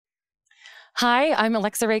Hi, I'm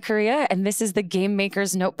Alexa Ray Corriea, and this is the Game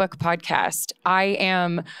Maker's Notebook podcast. I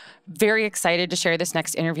am very excited to share this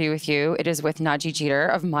next interview with you. It is with Nadji Jeter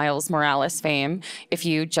of Miles Morales fame. If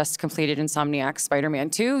you just completed Insomniac's Spider-Man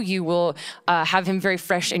 2, you will have him very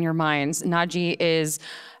fresh in your minds. Nadji is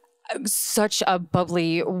such a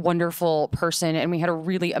bubbly, wonderful person, and we had a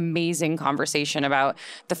really amazing conversation about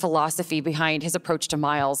the philosophy behind his approach to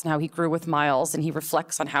Miles and how he grew with Miles, and he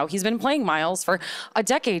reflects on how he's been playing Miles for a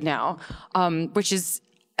decade now, which is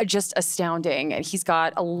just astounding. And he's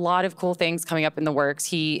got a lot of cool things coming up in the works.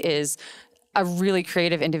 He is a really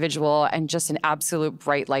creative individual and just an absolute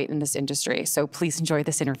bright light in this industry. So please enjoy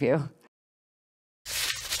this interview.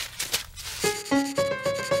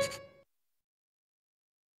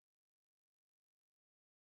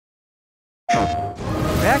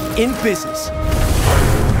 Back in business.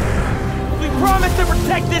 We promised to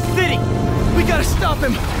protect this city. We gotta stop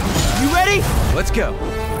him. You ready? Let's go.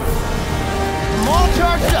 I'm all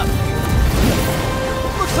charged up.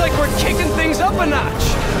 Looks like we're kicking things up a notch.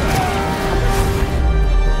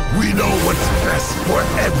 We know what's best for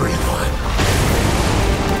everyone.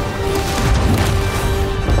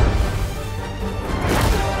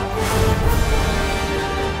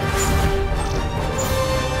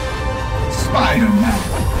 Spider-Man,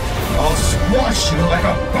 I'll squash you like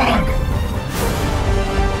a bug.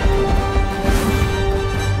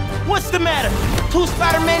 What's the matter? Two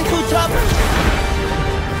Spider-Men too tough?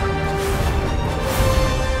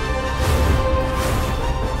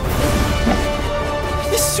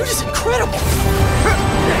 This suit is incredible!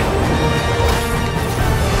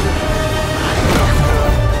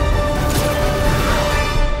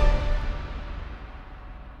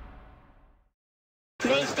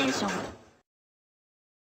 PlayStation.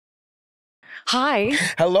 Hi.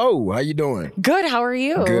 Hello, how you doing? Good. How are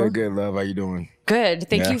you? Good, love. How you doing? Good.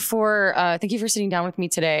 Thank you for sitting down with me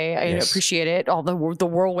today. I appreciate it. All the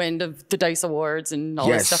whirlwind of the DICE Awards and all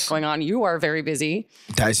this stuff going on. You are very busy.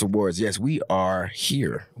 DICE Awards. Yes, we are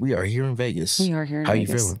here. We are here in Vegas. We are here in Vegas.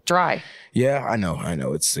 Vegas. How you feeling? Dry. Yeah, I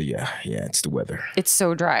know. It's it's the weather. It's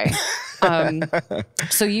so dry.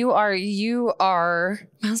 So you are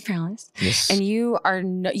Miles Morales. Yes. And you are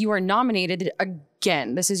nominated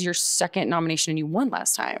again. This is your second nomination, and you won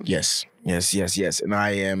last time. Yes. And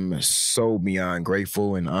I am so beyond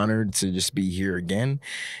grateful and honored to just be here again.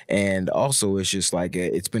 And also, it's just like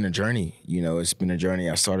it's been a journey. You know, it's been a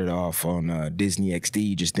journey. I started off on Disney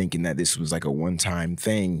XD just thinking that this was like a one-time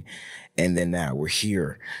thing, and then now we're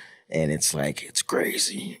here, and it's like it's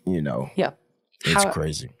crazy. You know. Yeah. It's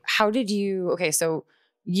crazy. How did you? Okay, so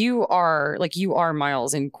you are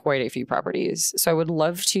Miles in quite a few properties. So I would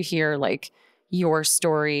love to hear your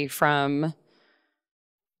story from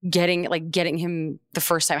getting him the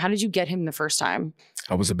first time. How did you get him the first time?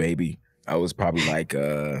 I was a baby. I was probably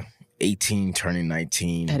 18 turning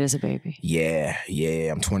 19. That is a baby. Yeah.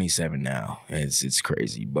 I'm 27 now. It's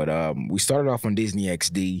crazy. But we started off on Disney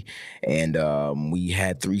XD, and we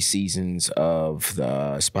had 3 seasons of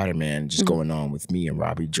the Spider-Man just going on with me and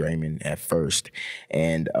Robbie Draymond at first.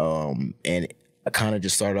 And I kind of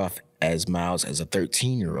just started off as Miles as a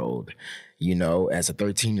 13-year-old. You know, as a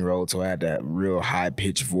 13-year-old, so I had that real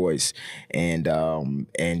high-pitched voice, and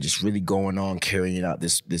just really going on carrying out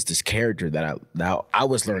this character that I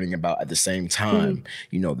was learning about at the same time.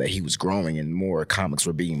 You know, that he was growing and more comics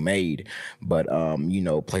were being made. But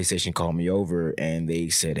PlayStation called me over and they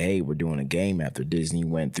said, "Hey, we're doing a game," after Disney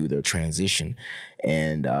went through their transition,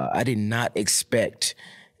 and I did not expect,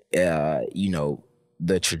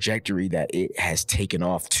 the trajectory that it has taken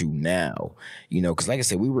off to now, because like I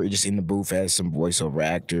said, we were just in the booth as some voiceover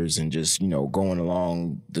actors and just, going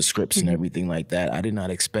along the scripts and everything like that. I did not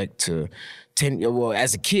expect as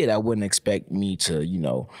a kid, I wouldn't expect me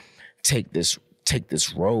to, take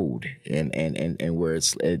this road and where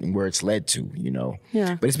it's led to,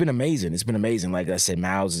 Yeah. But it's been amazing. It's been amazing. Like I said,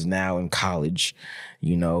 Miles is now in college,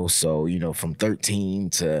 so, from 13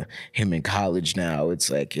 to him in college now, it's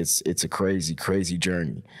like, it's a crazy, crazy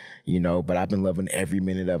journey, but I've been loving every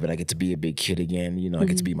minute of it. I get to be a big kid again, I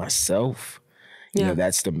get to be myself.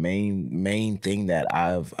 That's the main thing that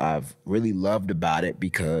I've really loved about it,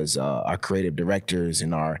 because our creative directors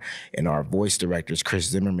and our voice directors, Chris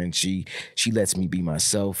Zimmerman, she lets me be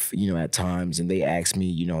myself, at times, and they ask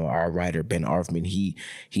me, our writer Ben Arfman,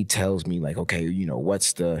 he tells me okay,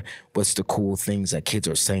 what's the cool things that kids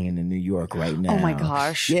are saying in New York right now. Oh my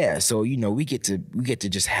gosh. Yeah, so we get to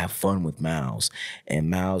just have fun with Miles, and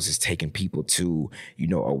Miles is taking people to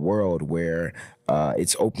a world where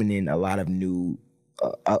it's opening a lot of new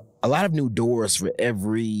doors for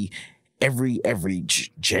every every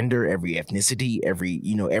gender, every ethnicity,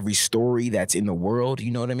 every story that's in the world.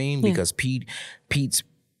 You know what I mean? Because Peter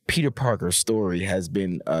Parker's story has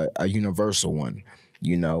been a universal one.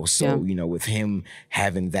 So with him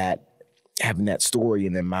having that story,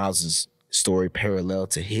 and then Miles's story parallel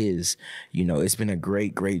to his, it's been a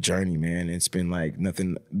great journey, man. It's been like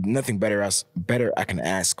nothing better I can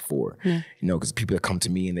ask for. Because people that come to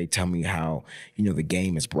me and they tell me how the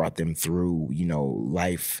game has brought them through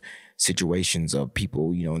life situations of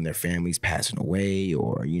people and their families passing away,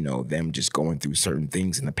 or them just going through certain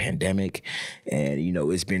things in the pandemic. And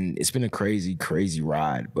it's been a crazy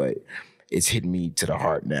ride, but it's hitting me to the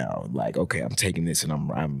heart now. Like, okay, I'm taking this and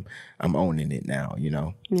I'm owning it now,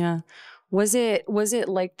 Yeah. Was it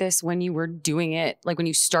like this when you were doing it, like when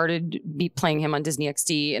you started playing him on Disney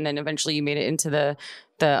XD, and then eventually you made it into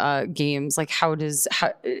the games? Like, how is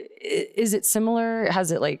it similar?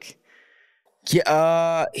 Has it like?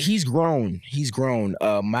 Yeah, he's grown.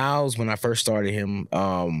 Miles, when I first started him,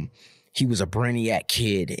 he was a brainiac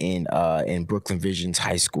kid in Brooklyn Visions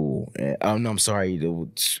High School. No, I'm sorry,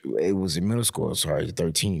 it was in middle school. Sorry,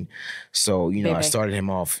 13. So I started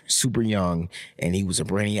him off super young, and he was a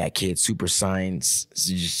brainiac kid, super science,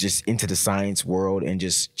 just into the science world, and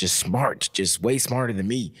just smart, just way smarter than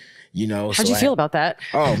me. How'd you feel about that?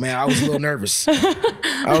 Oh man, I was a little nervous.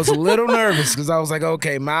 I was a little nervous because I was like,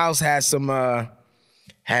 okay, Miles has some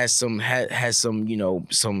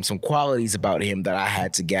some qualities about him that I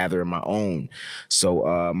had to gather in my own.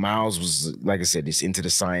 So Miles was, like I said, just into the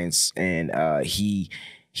science, and he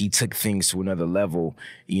took things to another level,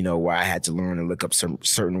 where I had to learn and look up some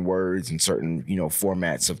certain words and certain,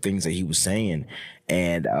 formats of things that he was saying,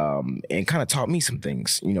 and kind of taught me some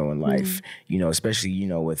things, in life, especially,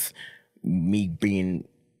 with me being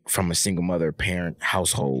from a single mother parent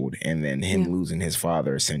household, and then him losing his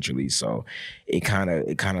father essentially. So it kind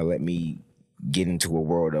of let me get into a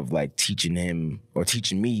world of like teaching me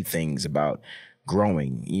things about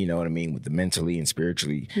growing, you know what I mean, with the mentally and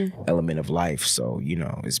spiritually element of life. So,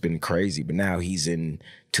 it's been crazy. But now he's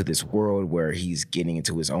into this world where he's getting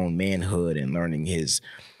into his own manhood and learning his,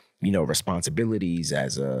 responsibilities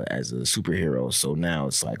as a superhero. So now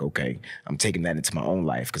it's like, okay, I'm taking that into my own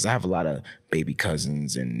life, because I have a lot of baby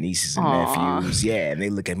cousins and nieces and nephews. Yeah, and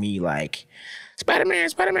they look at me like, Spider-Man.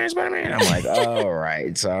 I'm like, all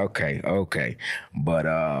right, so okay. But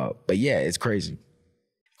yeah, it's crazy.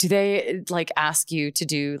 Do they like ask you to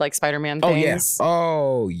do like Spider-Man things?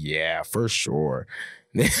 Oh yeah, for sure.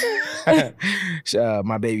 My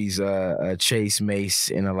babies, Chase,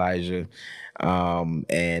 Mace, and Elijah,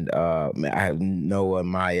 and I have Noah,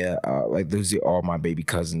 Maya. Like those are all my baby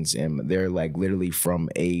cousins, and they're like literally from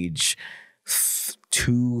age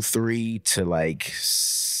 2, 3 to like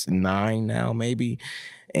 9 now, maybe.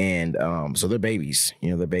 And so they're babies,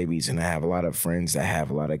 they're babies, and I have a lot of friends that have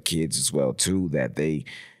a lot of kids as well too, that they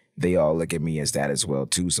all look at me as that as well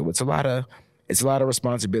too. So it's a lot of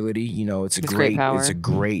responsibility. It's a great power. It's a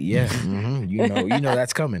great, yeah. Mm-hmm.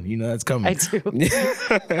 That's coming. That's coming. I do.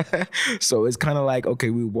 So it's kind of like,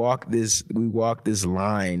 okay, we walk this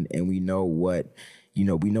line, and we know what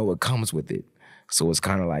comes with it. So it's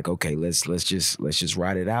kind of like, okay, let's just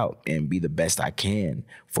ride it out and be the best I can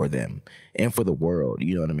for them and for the world.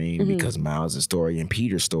 You know what I mean? Mm-hmm. Because Miles' story and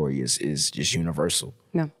Peter's story is just universal.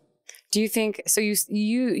 No. Do you think so?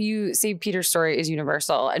 You say Peter's story is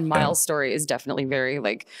universal, and Miles' story is definitely very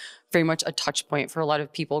much a touch point for a lot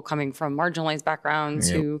of people coming from marginalized backgrounds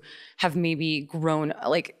who have maybe grown.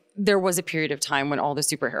 Like, there was a period of time when all the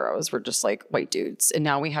superheroes were just like white dudes, and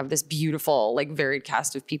now we have this beautiful, like, varied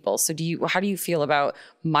cast of people. So how do you feel about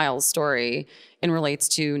Miles' story in relates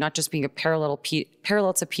to not just being a parallel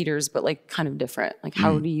to Peter's, but like kind of different? Like,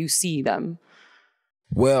 how do you see them?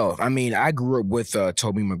 Well, I mean, I grew up with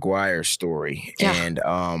Tobey Maguire's story. Yeah. And,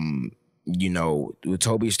 with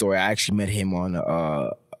Tobey's story, I actually met him on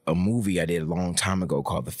a movie I did a long time ago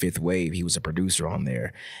called The Fifth Wave. He was a producer on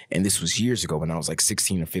there. And this was years ago when I was like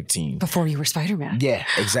 16 or 15. Before you were Spider-Man. Yeah,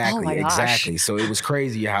 exactly. Oh my gosh. Exactly. So it was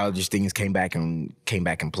crazy how just things came back and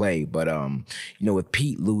play. But, with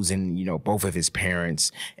Pete losing, both of his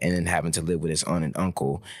parents and then having to live with his aunt and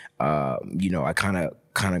uncle, I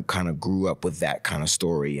kind of grew up with that kind of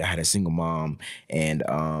story. I had a single mom, and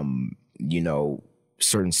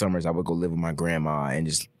certain summers I would go live with my grandma and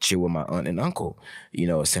just chill with my aunt and uncle,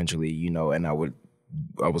 essentially, and I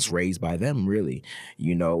was raised by them, really,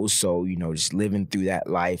 so, just living through that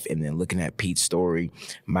life, and then looking at Pete's story.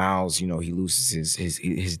 Miles, he loses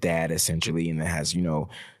his dad essentially, and then has,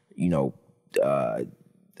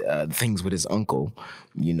 things with his uncle,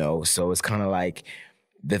 so it's kind of like,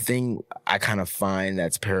 the thing I kind of find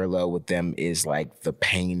that's parallel with them is like the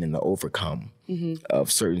pain and the overcome of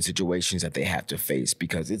certain situations that they have to face,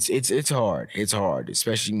 because it's hard. It's hard,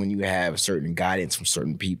 especially when you have certain guidance from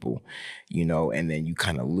certain people, you know, and then you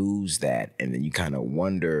kind of lose that, and then you kind of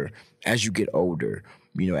wonder as you get older.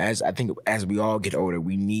 You know, as we all get older,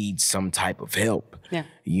 we need some type of help,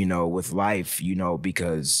 you know, with life, you know,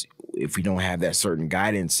 because if we don't have that certain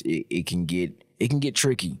guidance, it can get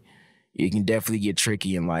tricky. It can definitely get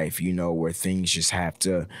tricky in life, you know, where things just have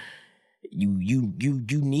to, you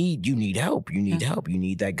need help. You need help. You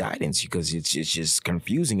need that guidance, because it's just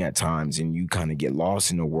confusing at times, and you kind of get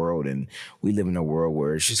lost in the world. And we live in a world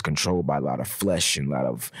where it's just controlled by a lot of flesh and a lot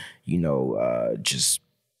of, you know, just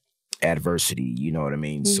adversity, you know what I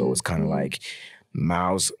mean? So it's kind of like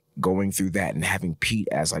Miles going through that and having Pete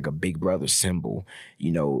as like a big brother symbol,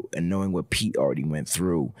 you know, and knowing what Pete already went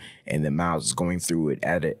through, and then Miles is going through it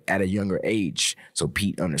at a younger age. So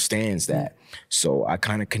Pete understands that. So I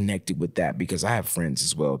kind of connected with that, because I have friends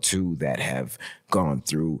as well too that have gone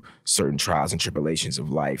through certain trials and tribulations of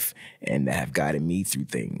life, and that have guided me through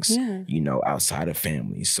things, you know, outside of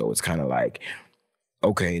family. So it's kind of like,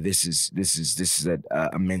 okay, this is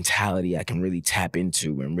a mentality I can really tap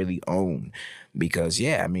into and really own, because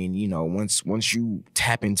I mean, you know, once you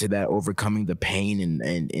tap into that, overcoming the pain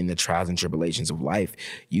and in the trials and tribulations of life,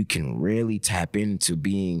 you can really tap into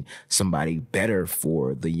being somebody better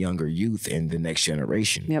for the younger youth and the next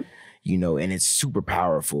generation. Yep. You know, and it's super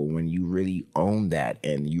powerful when you really own that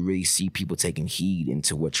and you really see people taking heed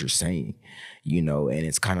into what you're saying, you know, and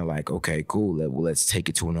it's kind of like, okay, cool, let's take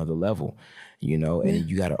it to another level. You know, and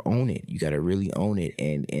you got to own it. You got to really own it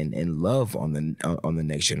and love on the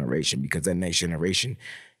next generation, because that next generation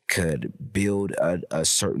could build a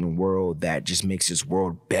certain world that just makes this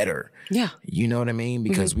world better. Yeah. You know what I mean?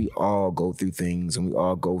 Because we all go through things, and we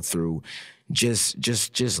all go through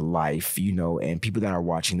just life, you know, and people that are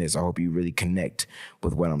watching this, I hope you really connect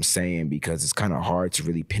with what I'm saying, because it's kind of hard to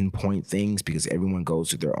really pinpoint things, because everyone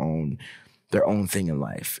goes through their own thing in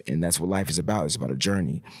life. And that's what life is about. It's about a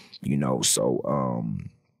journey, you know? So,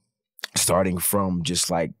 starting from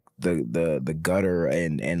just like the gutter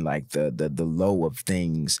and like the low of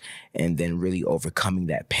things, and then really overcoming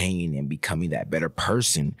that pain and becoming that better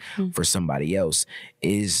person for somebody else,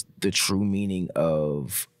 is the true meaning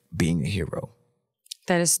of being a hero.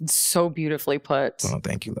 That is so beautifully put. Oh,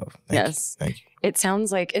 thank you, love. Thank you. It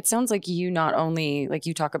sounds like you not only, like,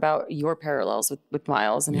 you talk about your parallels with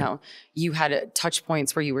Miles and how you had touch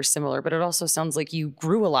points where you were similar, but it also sounds like you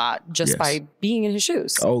grew a lot just by being in his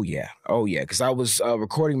shoes. Oh yeah. Because I was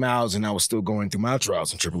recording Miles, and I was still going through my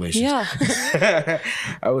trials and tribulations. Yeah.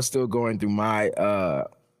 I was still going through my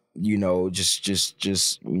you know, just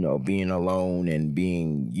you know, being alone and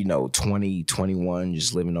being, you know, 20, 21,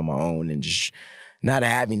 just living on my own, and just not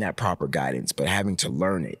having that proper guidance, but having to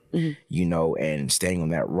learn it, you know, and staying on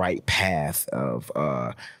that right path of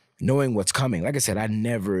knowing what's coming. Like I said, I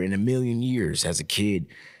never in a million years as a kid,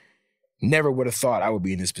 never would have thought I would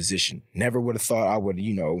be in this position. Never would have thought I would,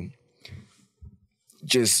 you know,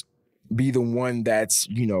 just be the one that's,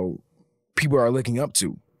 you know, people are looking up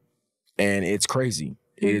to. And it's crazy.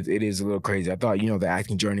 It is a little crazy. I thought, you know, the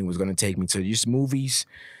acting journey was going to take me to just movies.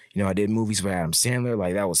 You know, I did movies with Adam Sandler.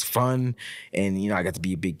 Like, that was fun. And, you know, I got to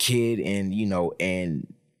be a big kid, and, you know,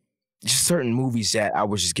 and just certain movies that I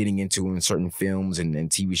was just getting into, and certain films and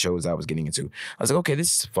TV shows I was getting into. I was like, okay,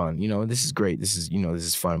 this is fun. You know, this is great. This is, you know, this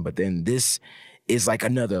is fun. But then this is like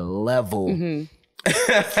another level.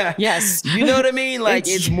 Yes. You know what I mean? Like,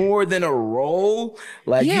 it's more than a role.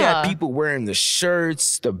 Like, you have people wearing the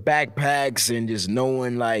shirts, the backpacks, and just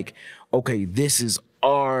knowing, like, okay, this is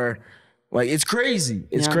our, like, it's crazy.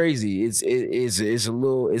 It's crazy. It's a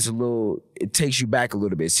little, it takes you back a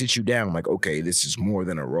little bit, sits you down, like, okay, this is more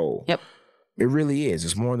than a role. Yep. It really is.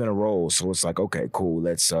 It's more than a role. So it's like, okay, cool.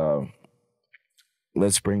 Let's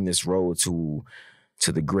bring this role to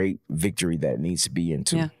the great victory that it needs to be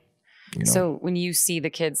into. Yeah. You know? So when you see the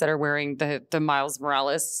kids that are wearing the Miles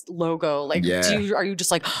Morales logo, like, are you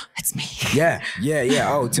just like, oh, it's me? Yeah.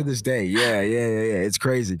 Oh, to this day. Yeah. It's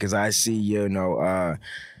crazy, because I see, you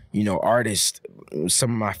know, artists,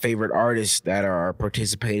 some of my favorite artists that are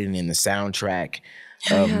participating in the soundtrack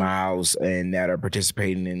of Miles, and that are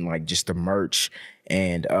participating in, like, just the merch.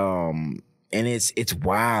 And it's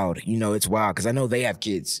wild. You know, it's wild, because I know they have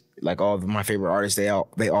kids. Like, all of my favorite artists, they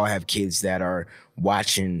all have kids that are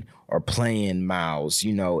watching or playing Miles,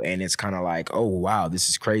 you know, and it's kind of like, oh, wow, this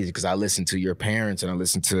is crazy, because I listen to your parents, and I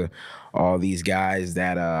listen to all these guys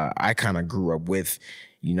that I kind of grew up with,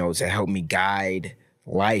 you know, to help me guide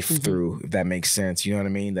life through, if that makes sense. You know what I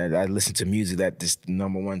mean? That I listen to music, that this the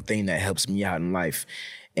number one thing that helps me out in life.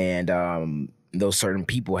 And those certain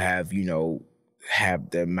people have, you know, have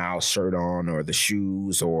their Miles shirt on or the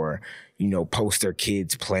shoes or, you know, post their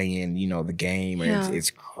kids playing, you know, the game. And it's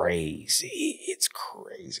crazy. It's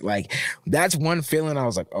crazy. Like, that's one feeling I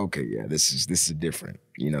was like, okay, yeah, this is different.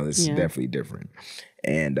 You know, this is definitely different.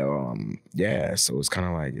 And yeah, so it's kind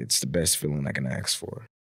of like, it's the best feeling I can ask for.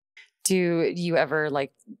 Do you ever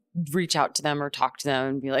like reach out to them or talk to them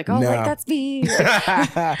and be like, oh, like, that's me.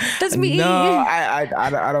 Like, that's me. No,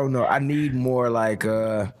 I don't know. I need more like,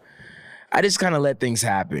 I just kind of let things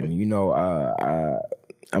happen. You know,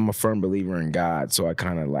 I'm a firm believer in God, so I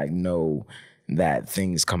kind of like know that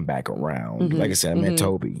things come back around. Like I said, I met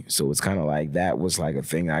Tobey, so it's kind of like that was like a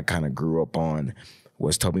thing I kind of grew up on,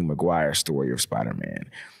 was Tobey Maguire's story of Spider-Man.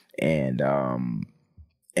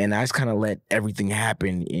 And I just kind of let everything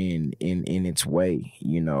happen in its way,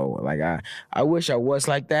 you know. Like I wish I was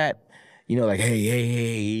like that, you know, like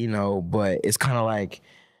hey, you know, but it's kind of like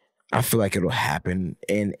I feel like it'll happen.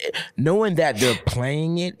 And knowing that they're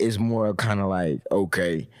playing it is more kind of like,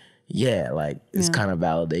 okay, yeah, like it's kind of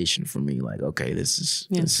validation for me. Like, okay, this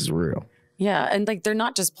is real. Yeah, and like they're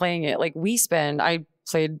not just playing it. Like I've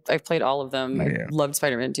played all of them. I loved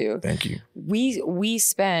Spider-Man too. Thank you. We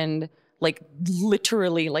spend like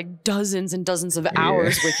literally like dozens and dozens of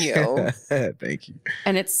hours with you. Thank you.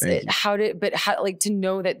 And it's how like to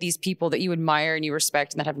know that these people that you admire and you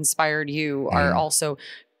respect and that have inspired you are also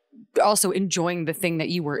enjoying the thing that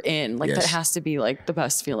you were in. Like that has to be like the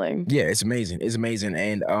best feeling. Yeah, it's amazing. It's amazing.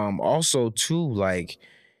 And also too, like,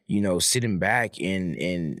 you know, sitting back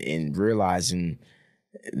and realizing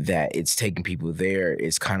that it's taking people there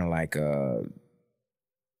is kind of like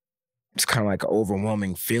it's kind of like an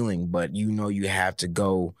overwhelming feeling, but you know you have to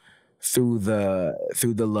go through the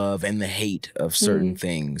love and the hate of certain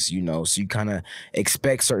things, you know. So you kind of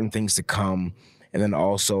expect certain things to come, and then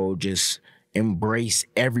also just embrace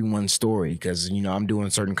everyone's story, because you know I'm doing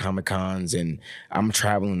certain Comic-Cons and I'm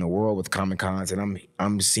traveling the world with Comic-Cons, and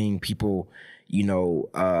I'm seeing people, you know.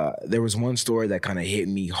 There was one story that kind of hit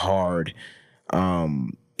me hard.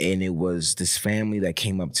 And it was this family that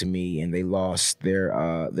came up to me, and they lost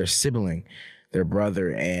their sibling, their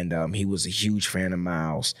brother, and he was a huge fan of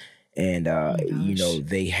Miles. And you know,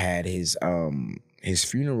 they had his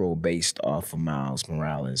funeral based off of Miles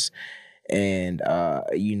Morales. And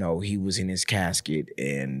you know, he was in his casket,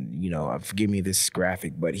 and you know, forgive me, this is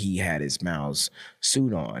graphic, but he had his Miles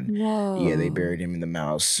suit on. Whoa. Yeah, they buried him in the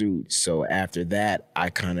Miles suit. So after that,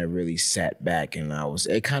 I kind of really sat back, and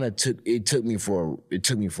it took me for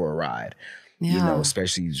a ride. You know,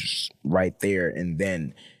 especially right there. And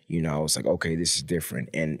then, you know, I was like, okay, this is different.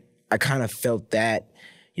 And I kind of felt that,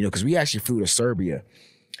 you know, because we actually flew to Serbia.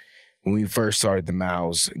 When we first started the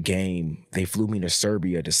Miles game, they flew me to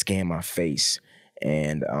Serbia to scan my face.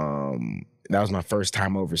 And that was my first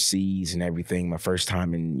time overseas and everything, my first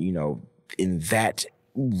time in, you know, in that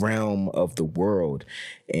realm of the world.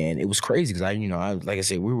 And it was crazy because like I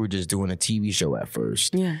said, we were just doing a TV show at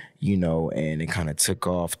first, you know, and it kind of took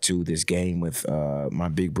off to this game with my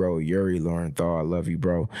big bro, Yuri Lorenthal. I love you,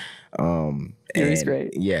 bro. Yuri's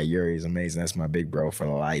great. Yeah, Yuri is amazing. That's my big bro for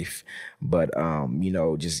life. But you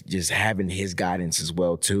know, just having his guidance as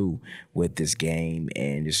well too with this game,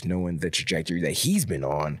 and just knowing the trajectory that he's been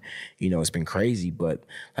on, you know, it's been crazy. But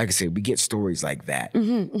like I said, we get stories like that,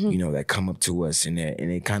 you know, that come up to us, and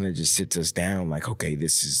it kind of just sits us down like, okay,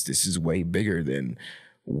 this is way bigger than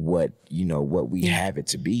what we have it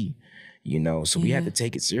to be. You know, so we have to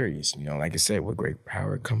take it serious. You know, like I said, with great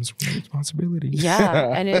power comes great responsibility.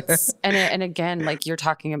 Yeah, and and again, like you're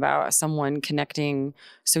talking about someone connecting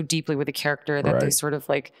so deeply with a character that they sort of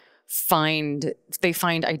like find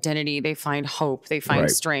identity, they find hope, they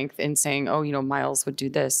find strength in saying, oh, you know, Miles would do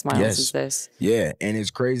this, Miles is this. Yeah, and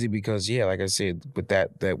it's crazy because like I said, with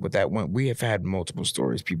that one, we have had multiple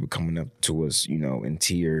stories, people coming up to us, you know, in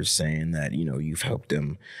tears, saying that, you know, you've helped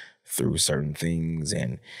them through certain things,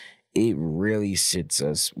 and it really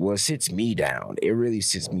sits me down. It really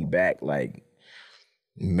sits me back, like,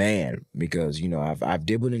 man, because, you know, I've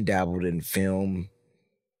dibbled and dabbled in film,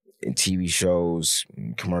 in TV shows,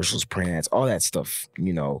 commercials, print ads, all that stuff,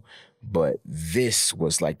 you know, but this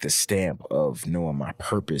was like the stamp of knowing my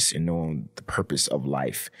purpose and knowing the purpose of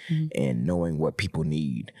life and knowing what people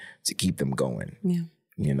need to keep them going. Yeah.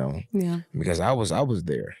 You know? Yeah. Because I was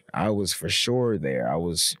there. I was for sure there. I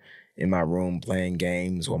was in my room playing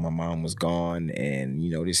games while my mom was gone, and, you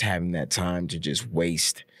know, just having that time to just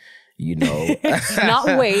waste, you know.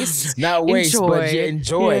 Not waste. Not waste, enjoy. But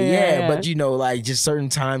enjoy. Yeah. But, you know, like just certain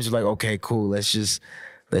times you're like, okay, cool, let's just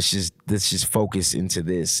let's just focus into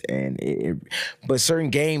this. And but certain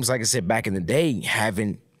games, like I said, back in the day,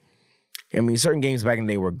 certain games back in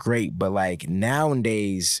the day were great, but like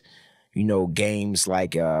nowadays, you know, games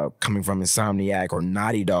like coming from Insomniac or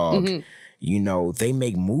Naughty Dog, you know, they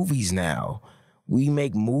make movies now. We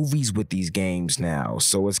make movies with these games now.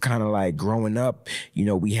 So it's kind of like growing up, you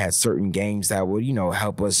know, we had certain games that would, you know,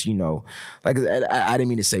 help us, you know, like I didn't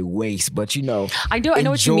mean to say waste, but, you know, I know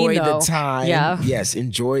what you mean, though. Enjoy the time. Yeah. Yes,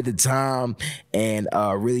 enjoy the time and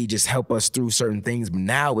really just help us through certain things. But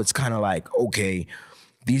now it's kind of like, okay,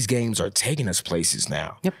 these games are taking us places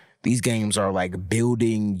now. Yep. These games are like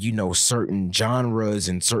building, you know, certain genres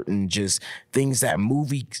and certain just things that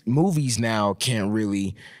movies now can't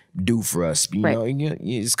really do for us. You know,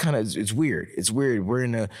 it's weird. It's weird. We're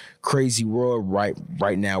in a crazy world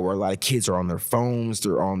right now where a lot of kids are on their phones.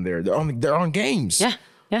 They're on games. Yeah.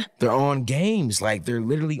 Yeah. They're on games. Like they're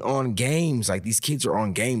literally on games. Like these kids are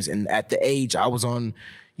on games. And at the age I was on,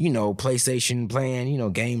 you know, PlayStation playing, you know,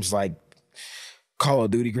 games like Call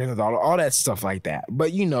of Duty, Grand Theft Auto, all that stuff like that.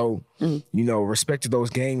 But you know, respect to those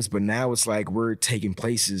games. But now it's like we're taking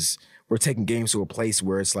games to a place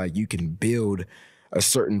where it's like you can build a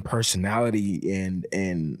certain personality and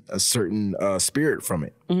a certain spirit from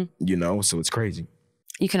it. You know, so it's crazy.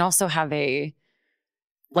 You can also have a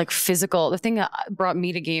like physical. The thing that brought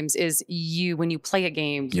me to games is when you play a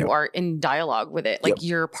game, you are in dialogue with it. Like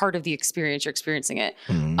you're part of the experience. You're experiencing it.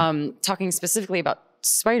 Talking specifically about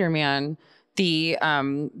Spider-Man. The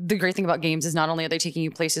great thing about games is not only are they taking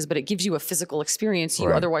you places, but it gives you a physical experience you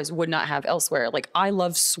otherwise would not have elsewhere. Like I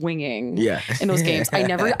love swinging in those games. I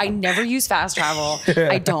never use fast travel.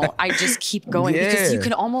 I don't. I just keep going because you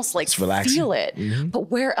can almost like feel it. But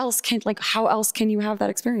how else can you have that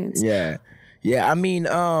experience? Yeah, I mean,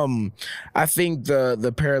 I think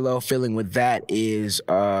the parallel feeling with that is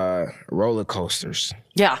roller coasters.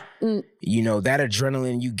 Yeah. You know, that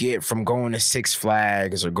adrenaline you get from going to Six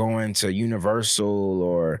Flags or going to Universal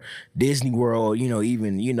or Disney World, you know,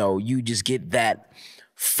 even, you know, you just get that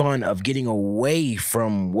fun of getting away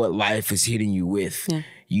from what life is hitting you with.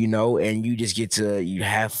 You know, and you just get to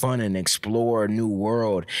have fun and explore a new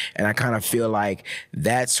world. And I kind of feel like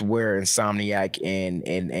that's where Insomniac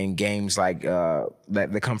and games like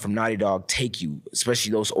that come from Naughty Dog take you,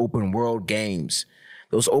 especially those open world games.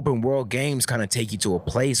 Those open world games kind of take you to a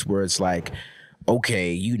place where it's like,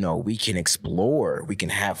 okay, you know, we can explore, we can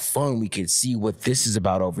have fun, we can see what this is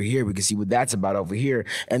about over here, we can see what that's about over here,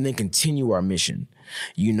 and then continue our mission.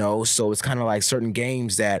 You know, so it's kind of like certain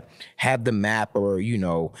games that have the map or, you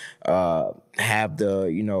know, have the,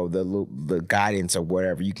 you know, the guidance or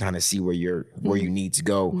whatever. You kind of see where you need to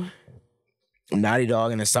go. Naughty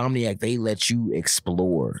Dog and Insomniac, they let you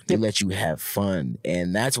explore. They let you have fun.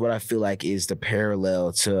 And that's what I feel like is the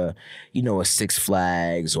parallel to, you know, a Six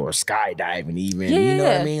Flags or skydiving even. You know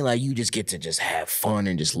what I mean? Like you just get to just have fun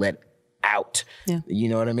and just let out. You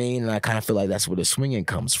know what I mean? And I kind of feel like that's where the swinging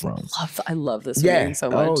comes from. I love the swinging so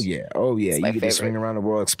much. Oh yeah. You get favorite. to swing around the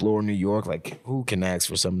world, explore New York. Like who can ask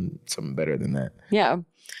for something better than that? Yeah.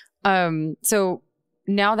 So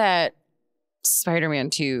now that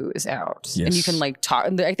Spider-Man 2 is out and you can like talk,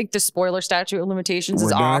 I think the spoiler statute of limitations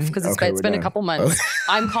is off because it's been a couple months.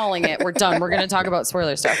 I'm calling it. We're done. We're going to talk about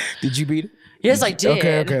spoiler stuff. Did you beat it? Yes, I did.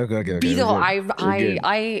 Okay. Be the whole.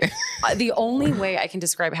 The only way I can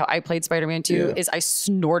describe how I played Spider-Man 2 is I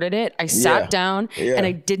snorted it. I sat down and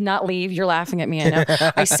I did not leave. You're laughing at me, I know.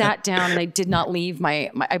 I sat down and I did not leave.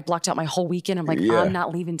 I blocked out my whole weekend. I'm like, I'm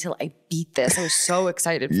not leaving until I beat this. I was so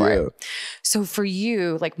excited for it. So for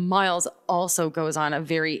you, like Miles also goes on a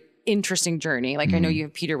very interesting journey. Like I know you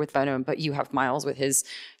have Peter with Venom, but you have Miles with his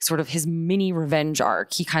sort of his mini revenge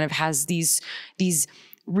arc. He kind of has these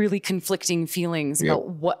really conflicting feelings about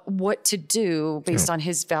what to do based on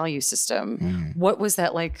his value system. What was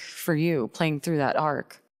that like for you playing through that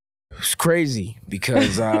arc? It's crazy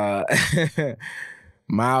because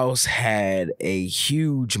Miles had a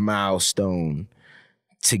huge milestone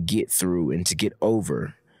to get through and to get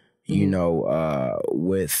over, you know,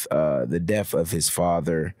 with the death of his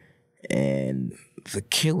father and the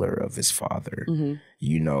killer of his father.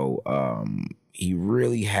 You know, he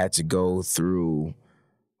really had to go through.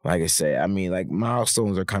 Like I say, I mean, like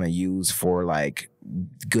milestones are kind of used for like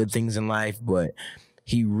good things in life, but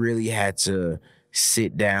he really had to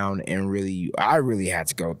sit down and I really had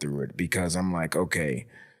to go through it because I'm like, okay,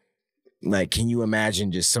 like, can you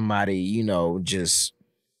imagine just somebody, you know, just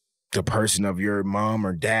the person of your mom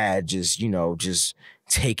or dad, just, you know, just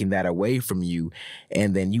taking that away from you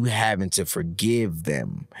and then you having to forgive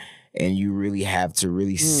them. And you really have to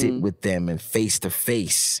really sit with them and face to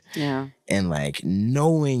face. And like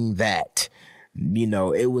knowing that you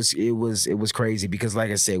know, it was crazy because,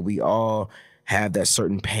 like I said, we all have that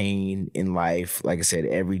certain pain in life. Like I said,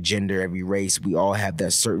 every gender, every race, we all have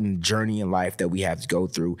that certain journey in life that we have to go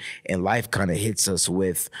through. And life kind of hits us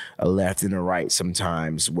with a left and a right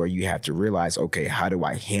sometimes, where you have to realize, okay, how do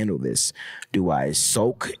I handle this? Do I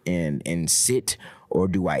soak and sit, or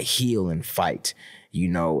do I heal and fight? You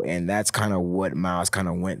know, and that's kind of what Miles kind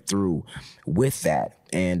of went through with that.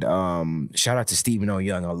 And shout out to Stephen O.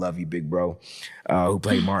 Young. I love you, big bro, who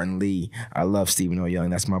played Martin Lee. I love Stephen O. Young.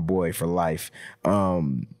 That's my boy for life.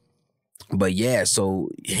 But yeah, so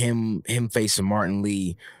him facing Martin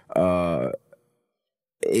Lee,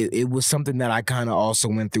 it was something that I kind of also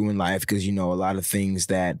went through in life, because, you know, a lot of things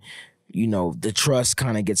that, you know, the trust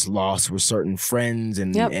kind of gets lost with certain friends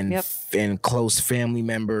and and close family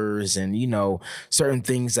members, and, you know, certain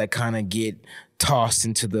things that kind of get tossed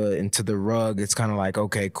into the rug. It's kind of like,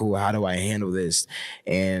 okay, cool, how do I handle this?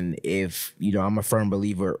 And if, you know, I'm a firm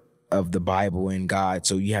believer of the Bible and God,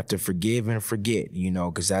 so you have to forgive and forget, you know,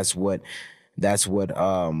 because that's what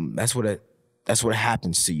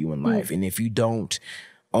happens to you in life. And if you don't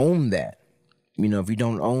own that, you know, if you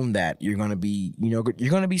don't own that, you're gonna be, you know, you're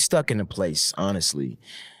gonna be stuck in a place, honestly.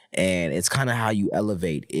 And it's kind of how you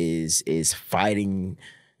elevate is fighting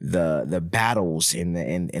the battles and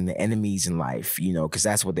the enemies in life, you know, because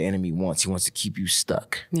that's what the enemy wants. He wants to keep you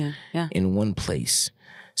stuck in one place.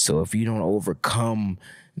 So if you don't overcome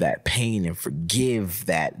that pain and forgive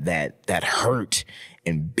that hurt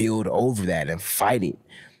and build over that and fight it,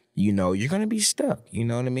 you know, you're going to be stuck. You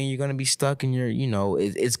know what I mean? You're going to be stuck in your, you know,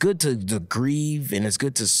 it's good to grieve, and it's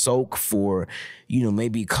good to soak for, you know,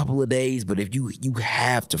 maybe a couple of days. But if you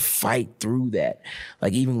have to fight through that,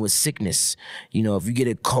 like even with sickness, you know, if you get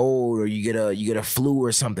a cold or you get a flu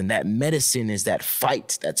or something, that medicine is that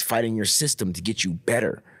fight that's fighting your system to get you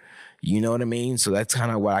better. You know what I mean? So that's kind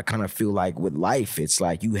of what I kind of feel like with life. It's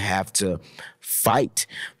like you have to fight.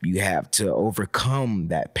 You have to overcome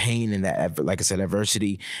that pain and that, like I said,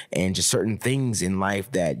 adversity and just certain things in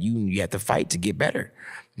life that you have to fight to get better.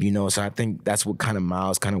 You know, so I think that's what kind of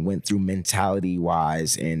Miles kind of went through mentality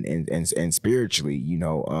wise and spiritually, you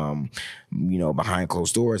know, behind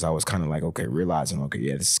closed doors. I was kind of like, okay, realizing, okay,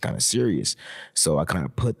 yeah, this is kind of serious. So I kind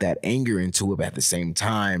of put that anger into it, but at the same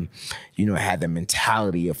time, you know, I had the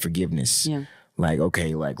mentality of forgiveness. Yeah. Like,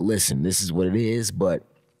 okay, like, listen, this is what it is, but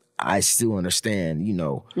I still understand, you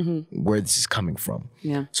know, where this is coming from.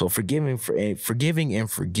 Yeah. So forgiving and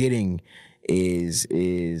forgetting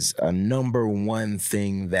is a number one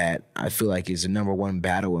thing that I feel like is a number one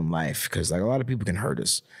battle in life, because like a lot of people can hurt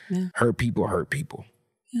us. Yeah. Hurt people.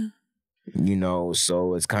 Yeah. You know,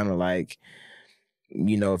 so it's kind of like,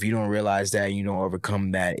 you know, if you don't realize that, you don't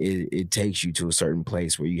overcome that, it takes you to a certain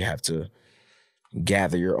place where you have to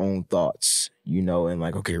gather your own thoughts, you know, and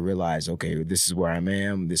like, okay, realize, okay, this is where I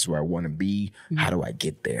am, this is where I want to be. How do I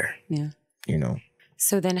get there? Yeah. You know?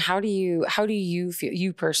 So then how do you feel,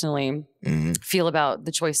 you personally feel about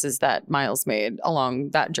the choices that Miles made along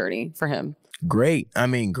that journey for him? Great. I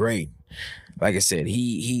mean, great. Like I said,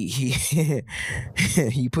 he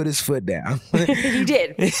put his foot down. He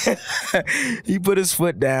did. He put his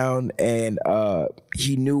foot down, and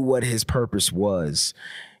he knew what his purpose was.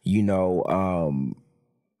 You know,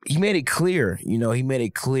 he made it clear. You know, he made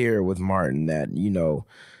it clear with Martin that, you know,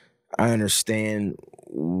 I understand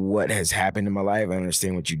what has happened in my life. I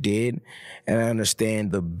understand what you did, and I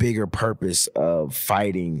understand the bigger purpose of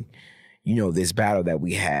fighting, you know, this battle that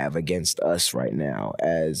we have against us right now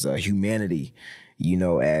as humanity, you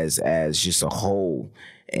know, as just a whole.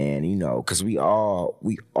 And, you know, because we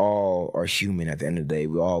all are human at the end of the day.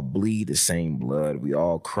 We all bleed the same blood. We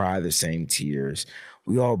all cry the same tears.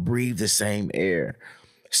 We all breathe the same air.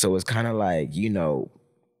 So it's kind of like, you know,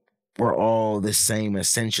 we're all the same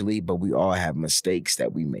essentially, but we all have mistakes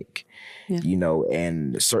that we make, you know,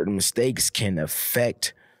 and certain mistakes can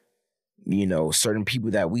affect, you know, certain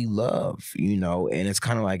people that we love, you know, and it's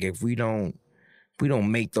kind of like if we don't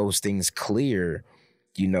make those things clear,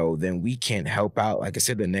 you know, then we can't help out, like I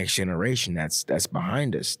said, the next generation that's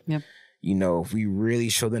behind us. Yep. You know, if we really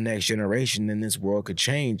show the next generation, then this world could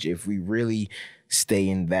change. If we really stay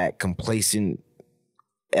in that complacent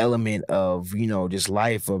element of, you know, just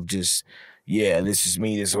life of just, yeah, this is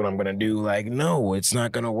me, this is what I'm gonna do. Like, no, it's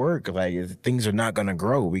not gonna work. Like, things are not gonna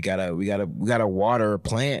grow. We gotta water a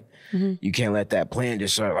plant. You can't let that plant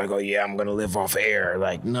just start like, oh yeah, I'm gonna live off air.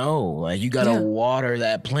 Like, no, like you gotta water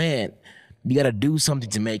that plant. You gotta do something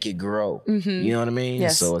to make it grow. You know what I mean?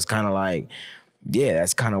 Yes. So it's kind of like, yeah,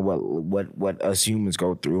 that's kind of what us humans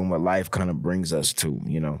go through and what life kind of brings us to,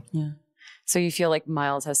 you know? Yeah. So you feel like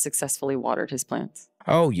Miles has successfully watered his plants?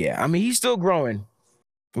 Oh, yeah. I mean, he's still growing.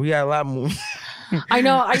 We got a lot more. I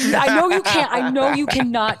know you can't. I know you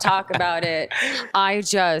cannot talk about it. My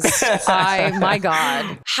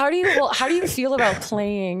God. How do you feel about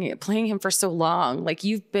playing him for so long? Like,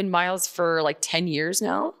 you've been Miles for like 10 years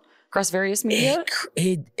now across various media.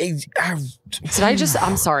 I'm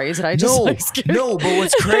sorry. Did I just No, but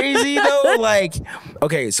what's crazy though, like,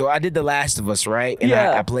 okay, so I did The Last of Us, right? And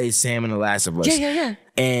I played Sam in The Last of Us. Yeah.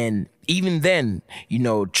 And even then, you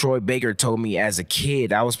know, Troy Baker told me as a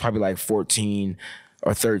kid, I was probably like 14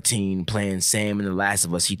 or 13 playing Sam in The Last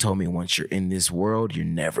of Us. He told me, once you're in this world, you're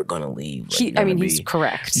never gonna leave. Like, he's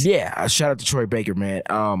correct. Yeah, shout out to Troy Baker, man.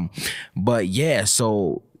 But yeah,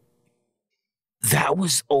 so that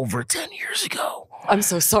was over 10 years ago. I'm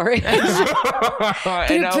so sorry. I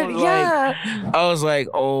was like,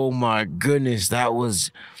 oh my goodness, that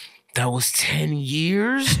was 10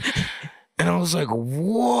 years. And I was like,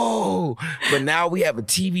 whoa. But now we have a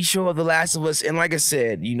TV show of The Last of Us. And like I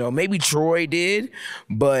said, you know, maybe Troy did,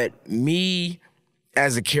 but me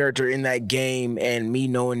as a character in that game and me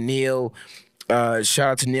knowing Neil, shout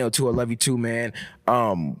out to Neil too, I love you too, man.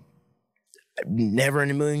 Never in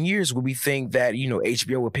a million years would we think that, you know,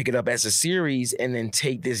 HBO would pick it up as a series and then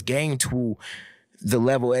take this game to the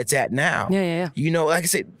level it's at now. Yeah. You know, like I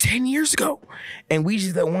said, 10 years ago. And we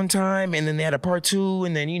did that one time, and then they had a part 2,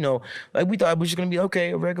 and then, you know, like we thought it was just gonna be,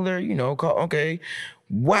 okay, a regular, you know, okay.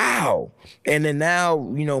 Wow. And then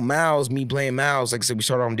now, you know, Miles, me playing Miles, like I said, we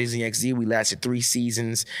started on Disney XD, we lasted 3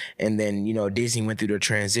 seasons, and then, you know, Disney went through their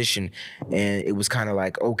transition, and it was kind of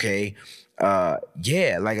like, okay,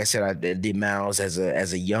 yeah, like I said, I did Miles as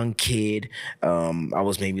a young kid. I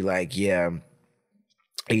was maybe like,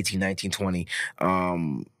 18, 19, 20.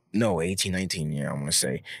 No, 18, 19, yeah, I want to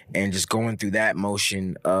say. And just going through that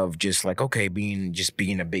motion of just like, okay, being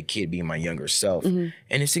a big kid, being my younger self. Mm-hmm.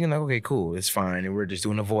 And it's thinking like, okay, cool, it's fine. And we're just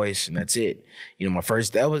doing a voice and that's it. You know,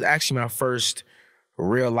 that was actually my first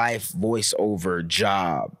real life voiceover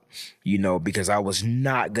job, you know, because I was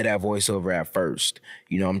not good at voiceover at first.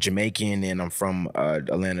 You know, I'm Jamaican and I'm from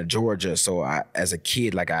Atlanta, Georgia. So as a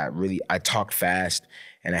kid, like I talked fast.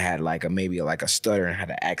 And I had maybe a stutter and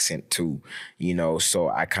had an accent too, you know. So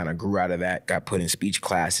I kind of grew out of that, got put in speech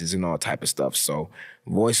classes and all type of stuff. So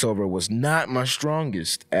voiceover was not my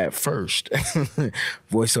strongest at first.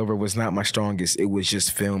 Voiceover was not my strongest. It was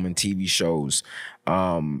just film and TV shows.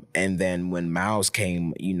 And then when Miles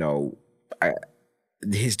came, you know,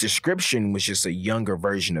 his description was just a younger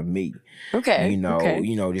version of me. Okay. You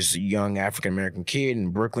know, just a young African-American kid in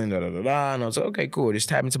Brooklyn, And I was like, okay, cool. Just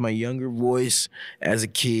tapped into my younger voice as a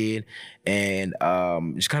kid and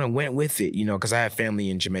just kind of went with it, you know, because I have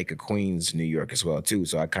family in Jamaica, Queens, New York as well, too.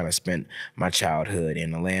 So I kind of spent my childhood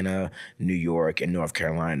in Atlanta, New York, and North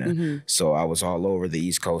Carolina. Mm-hmm. So I was all over the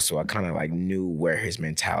East Coast. So I kind of knew where his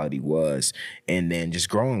mentality was. And then just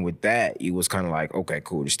growing with that, it was kind of like, okay,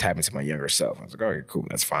 cool. Just tap into my younger self. I was like, okay, cool.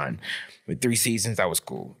 That's fine. With 3 seasons, that was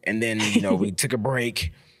cool. And then, you know, we took a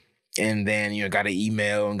break and then, you know, got an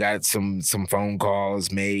email and got some phone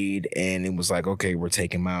calls made. And it was like, okay, we're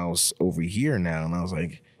taking Miles over here now. And I was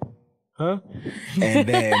like, huh? And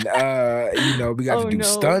then, you know, we got to do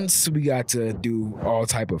stunts. We got to do all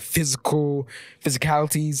type of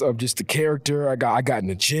physicalities of just the character. I got in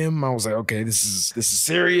the gym. I was like, okay, this is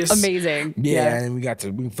serious. Amazing. Yeah. And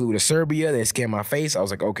we flew to Serbia. They scanned my face. I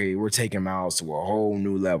was like, okay, we're taking Miles to a whole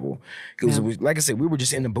new level. Because like I said, we were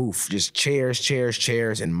just in the booth, just chairs,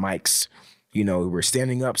 and mics. You know, we were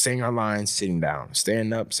standing up, saying our lines, sitting down,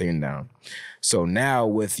 standing up, sitting down. So now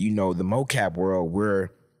with, you know, the mocap world, we're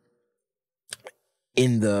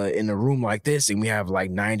in the room like this and we have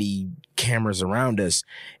 90 cameras around us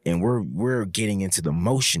and we're getting into the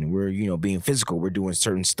motion. We're, you know, being physical. We're doing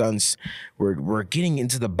certain stunts. We're getting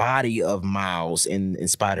into the body of Miles in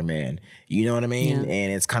Spider-Man. You know what I mean? Yeah.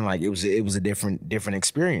 And it's kind of like it was a different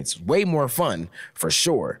experience. Way more fun for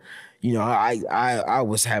sure. You know, I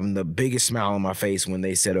was having the biggest smile on my face when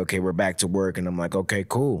they said, okay, we're back to work. And I'm like, okay,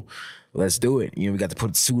 cool. Let's do it. You know, we got to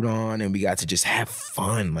put the suit on and we got to just have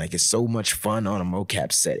fun. It's so much fun on a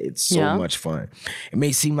mocap set. It's so much fun. It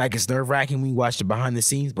may seem like it's nerve-wracking when you watch the behind the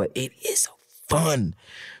scenes, but it is fun.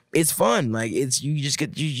 It's fun.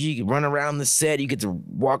 You run around the set. You get to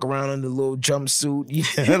walk around in the little jumpsuit.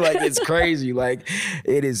 It's crazy.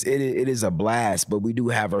 It is a blast. But we do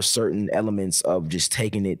have our certain elements of just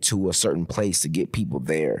taking it to a certain place to get people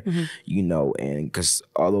there. Mm-hmm. You know, and because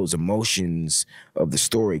all those emotions of the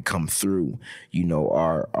story come through. You know,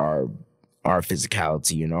 our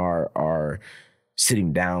physicality and our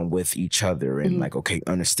sitting down with each other and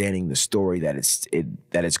understanding the story that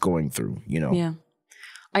it's going through. You know. Yeah.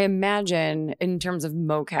 I imagine in terms of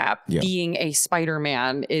mocap, being a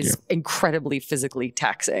Spider-Man is incredibly physically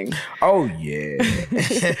taxing. Oh yeah.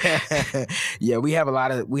 Yeah, we have a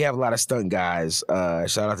lot of stunt guys.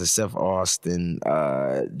 Shout out to Seth Austin,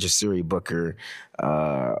 Jasiri Booker,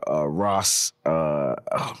 Ross, oh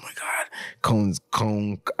my God,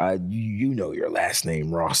 Cone, you know your last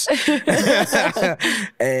name, Ross.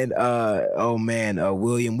 And oh man,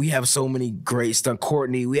 William, we have so many great stunt,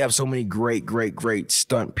 Courtney, we have so many great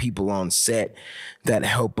stunt people on set that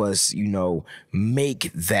help us, you know,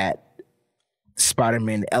 make that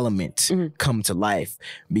Spider-Man element come to life,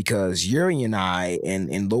 because Yuri and I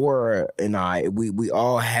and Laura and I, we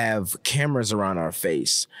all have cameras around our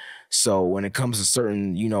face. So when it comes to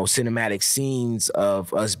certain, you know, cinematic scenes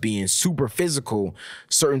of us being super physical,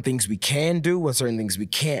 certain things we can do and certain things we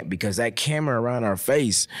can't, because that camera around our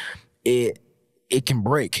face, it can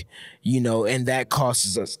break, you know, and that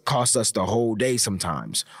costs us the whole day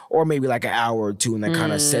sometimes, or maybe like an hour or two, and that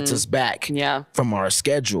kind of sets us back from our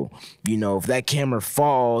schedule. You know, if that camera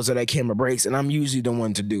falls or that camera breaks, and I'm usually the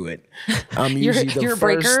one to do it. I'm usually the first.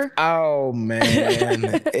 Breaker? Oh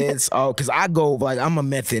man, it's all because I go like I'm a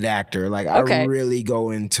method actor. Like I really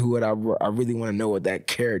go into it. I really want to know what that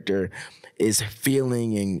character is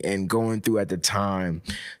feeling and going through at the time.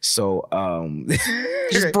 So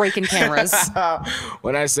just breaking cameras.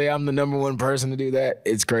 When I say I'm the #1 person to do that,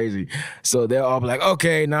 it's crazy. So they'll all be like,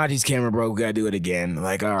 okay, Nadji's camera broke, we gotta do it again.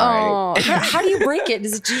 Like, all right. How do you break it?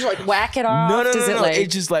 Does it just like whack it off? No.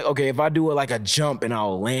 It's just like, okay, if I do it like a jump and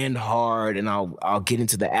I'll land hard and I'll get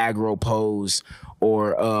into the aggro pose,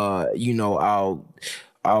 or you know,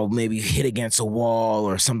 I'll maybe hit against a wall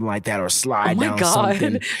or something like that, or slide down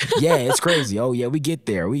something. Yeah, it's crazy. Oh yeah, we get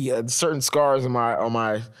there. We certain scars on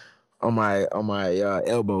my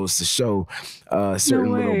elbows to show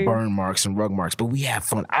certain little burn marks and rug marks, but we have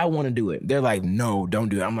fun. I want to do it. They're like, no, don't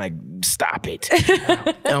do it. I'm like, stop it.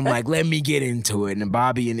 I'm like, let me get into it. And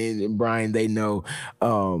Bobby and Brian, they know.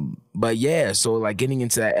 But yeah, so like getting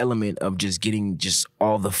into that element of just getting just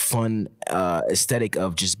all the fun aesthetic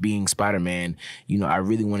of just being Spider-Man, you know, I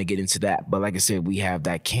really want to get into that. But like I said, we have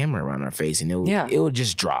that camera around our face, and it'll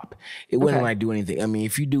just drop. It wouldn't like do anything. I mean,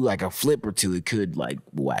 if you do like a flip or two, it could like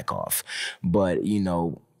whack off. But you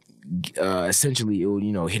know, essentially, it will,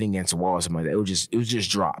 you know, hitting against a wall or something like that, it would just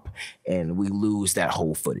drop, and we lose that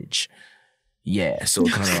whole footage. Yeah, so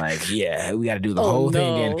kind of like, we got to do the whole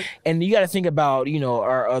thing again. And you got to think about, you know,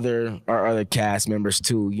 our other cast members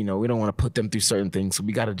too. You know, we don't want to put them through certain things, so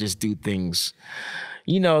we got to just do things,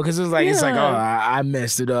 you know, because it's like, oh, I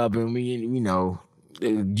messed it up, and we, you know,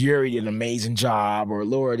 Yuri did an amazing job, or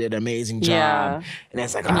Laura did an amazing job, and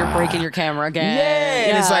that's like, and you're breaking your camera again.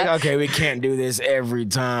 And it's like, okay, we can't do this every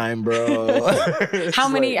time, bro. How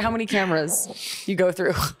many cameras you go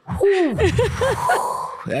through?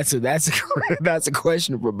 That's a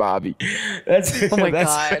question for Bobby. That's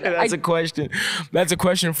a question. That's a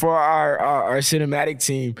question for our cinematic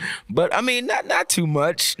team. But I mean, not too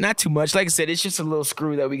much. Not too much. Like I said, it's just a little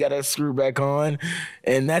screw that we gotta screw back on,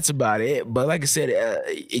 and that's about it. But like I said,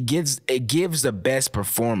 it gives the best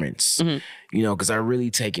performance. You know, because I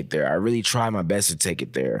really take it there. I really try my best to take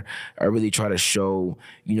it there. I really try to show,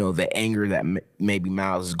 you know, the anger that maybe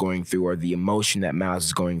Miles is going through, or the emotion that Miles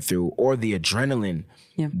is going through, or the adrenaline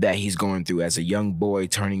that he's going through as a young boy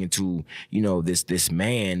turning into, you know, this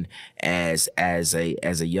man as a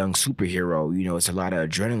young superhero. You know, it's a lot of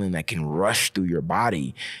adrenaline that can rush through your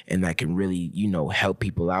body, and that can really, you know, help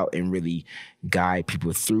people out and really guide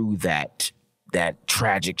people through that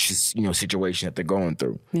tragic, you know, situation that they're going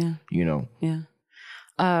through. You know.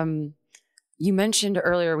 You mentioned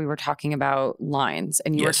earlier, we were talking about lines,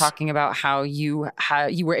 and you were talking about how you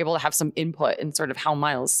were able to have some input in sort of how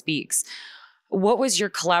Miles speaks. What was your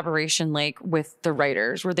collaboration like with the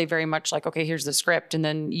writers? Were they very much like, okay, here's the script, and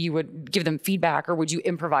then you would give them feedback, or would you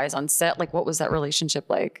improvise on set? Like, what was that relationship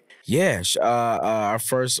like? Yeah, our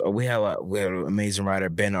first we had an amazing writer,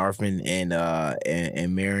 Ben Arfman,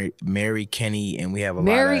 and Mary Kenny, and we have a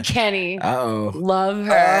Mary Kenny. Love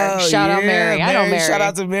her. Oh, shout out Mary. I know Mary. Shout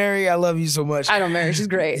out to Mary. I love you so much. I know Mary. She's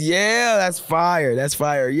great. Yeah, that's fire. That's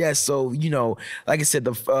fire. Yes. So, you know, like I said,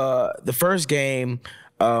 the first game,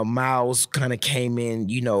 Miles kind of came in,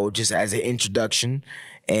 you know, just as an introduction.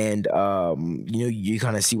 And, you know, you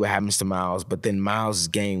kind of see what happens to Miles. But then Miles'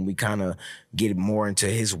 game, we kind of get more into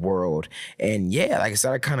his world. And, yeah, like I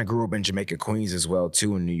said, I kind of grew up in Jamaica, Queens as well,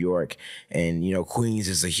 too, in New York. And, you know, Queens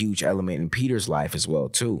is a huge element in Peter's life as well,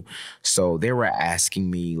 too. So they were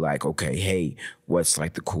asking me, like, okay, hey, what's,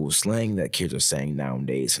 like, the cool slang that kids are saying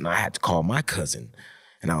nowadays? And I had to call my cousin.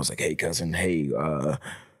 And I was like, hey, cousin, hey,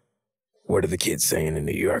 what are the kids saying in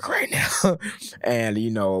New York right now? And,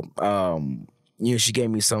 she gave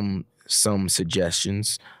me some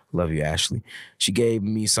suggestions. Love you, Ashley. She gave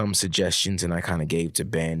me some suggestions, and I kind of gave to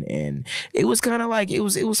Ben, and it was kind of like it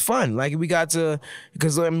was fun. Like we got to,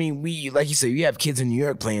 because we, like you said, you have kids in New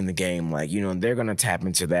York playing the game. Like they're gonna tap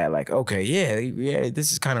into that. Like, okay, yeah,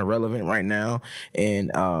 this is kind of relevant right now,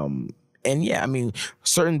 and yeah,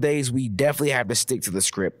 certain days we definitely have to stick to the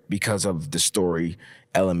script because of the story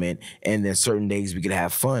element, and then certain days we could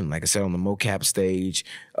have fun. Like I said, on the mocap stage,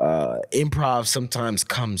 improv sometimes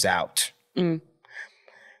comes out.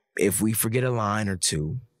 If we forget a line or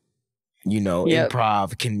two,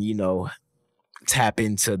 improv can, tap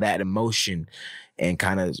into that emotion and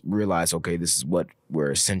kind of realize, okay, this is what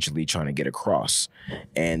we're essentially trying to get across,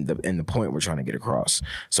 and the point we're trying to get across.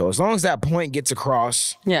 So as long as that point gets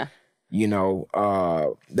across, that's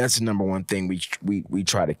the number one thing we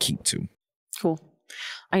try to keep to. Cool.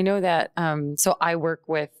 I know that. So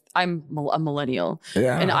I'm a millennial,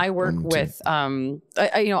 and I work with,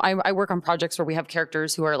 I work on projects where we have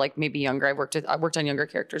characters who are like maybe younger. I worked on younger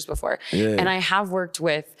characters before, and I have worked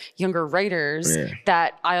with younger writers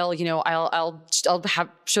that I'll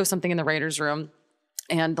show something in the writer's room,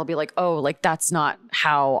 and they'll be like, oh, like that's not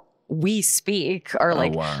how we speak, or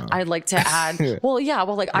like, I'd like to add,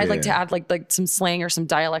 I'd like to add like some slang or some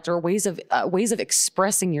dialect, or ways of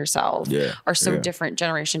expressing yourself are so different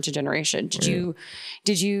generation to generation. Did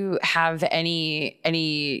you have any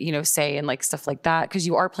say in like stuff like that? Because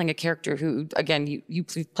you are playing a character who, again, you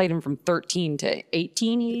played him from 13 to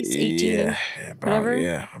 18. He's 18,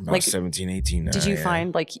 about 17, 18 now. Did you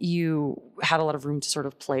find like you had a lot of room to sort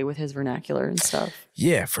of play with his vernacular and stuff?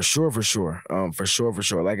 Yeah, for sure.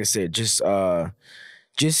 Like I said, just his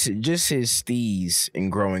steez in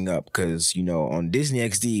growing up, because on Disney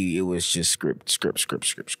XD it was just script.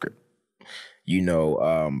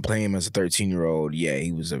 Playing him as a 13-year-old,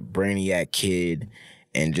 he was a brainiac kid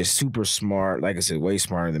and just super smart. Like I said, way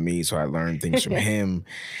smarter than me, so I learned things from him.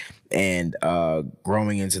 And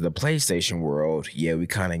growing into the PlayStation world, we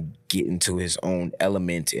kind of get into his own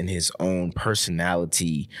element and his own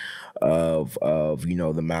personality of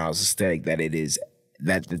the Miles aesthetic that it is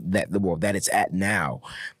that it's at now.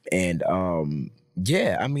 And I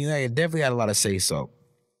definitely had a lot of say so.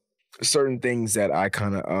 Certain things that I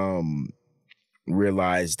kind of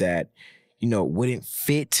realized that wouldn't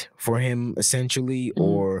fit for him essentially,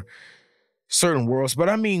 or certain worlds. But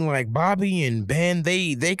like Bobby and Ben,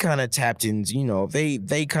 they kind of tapped in,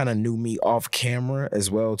 they kind of knew me off camera as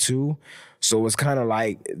well too. So it's kind of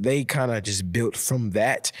like they kind of just built from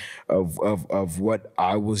that of what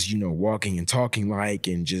I was, walking and talking like,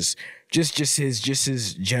 and just his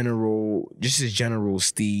general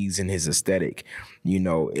steez and his aesthetic.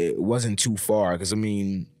 It wasn't too far, because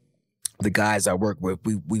the guys I work with,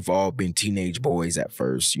 we've all been teenage boys at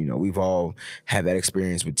first. We've all had that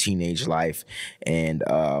experience with teenage life. And,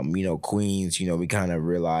 Queens, we kind of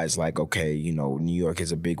realized like, okay, New York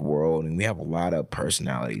is a big world, and we have a lot of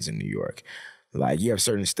personalities in New York. Like you have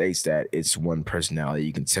certain states that it's one personality,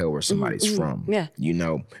 you can tell where somebody's from. Yeah.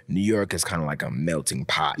 New York is kind of like a melting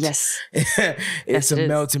pot. Yes. It's a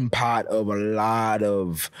melting pot of a lot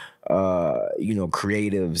of,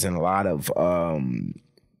 creatives and a lot of,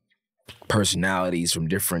 personalities from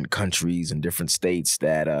different countries and different states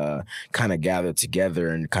that kind of gather together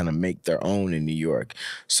and kind of make their own in New York.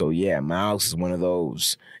 So Miles is one of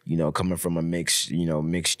those, coming from a mixed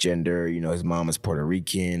gender. His mom is Puerto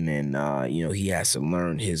Rican, and he has to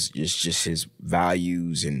learn his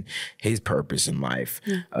values and his purpose in life,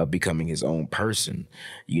 becoming his own person.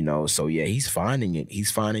 So he's finding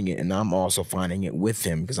it, and I'm also finding it with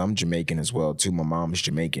him, because I'm Jamaican as well too. My mom is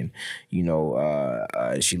Jamaican.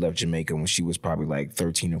 She left Jamaica when she was probably like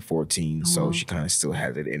 13 or 14, so she kind of still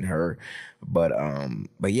has it in her. But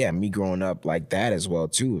me growing up like that as well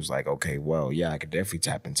too, was like, okay, well, I could definitely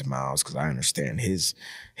tap into Miles, because I understand his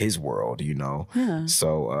world, So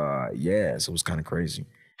so it was kind of crazy.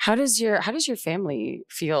 How does your family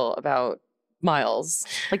feel about Miles?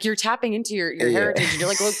 Like, you're tapping into your heritage, and you're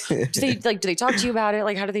like, well, do they talk to you about it?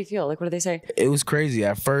 Like, how do they feel? Like, what do they say? It was crazy.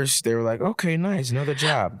 At first, they were like, okay, nice, another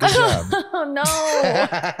job. Good job. Oh,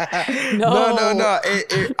 no. No.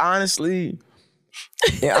 It honestly...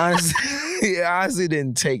 It honestly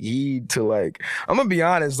didn't take heed to, like, I'm gonna be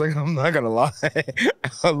honest, like, I'm not gonna lie.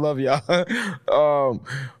 I love y'all.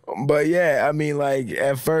 But like,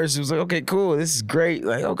 at first it was like, okay, cool, this is great.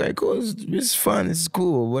 Like, okay, cool, this is fun, this is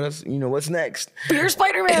cool. What else, what's next? But you're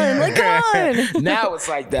Spider-Man, like, come on. Now it's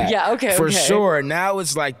like that. Yeah, okay. For sure. Now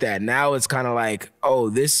it's like that. Now it's kind of like, oh,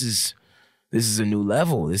 this is a new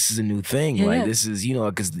level. This is a new thing. This is,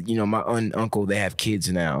 because, my uncle, they have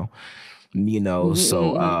kids now. you know.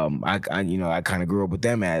 So I you know, I kind of grew up with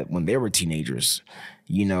them when they were teenagers,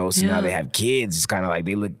 you know. So now they have kids. It's kind of like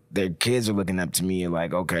their kids are looking up to me and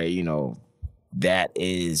like, okay, you know,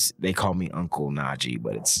 they call me Uncle Nadji,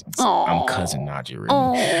 but I'm Cousin Nadji,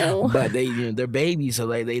 really. But they, you know, they're babies, so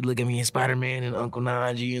like they look at me as Spider-Man and Uncle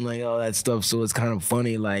Nadji and like all that stuff. So it's kind of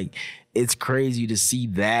funny, like it's crazy to see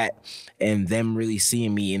that and them really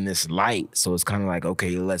seeing me in this light. So it's kind of like,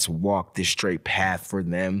 okay, let's walk this straight path for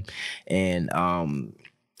them. And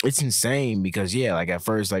it's insane because like at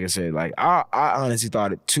first, like I said, like I honestly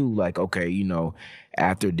thought it too, like, okay, you know,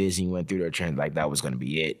 after Disney went through their trend, like that was gonna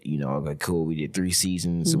be it. You know, like cool, we did 3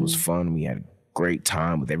 seasons. It was fun. We had a great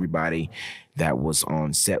time with everybody that was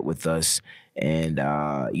on set with us. And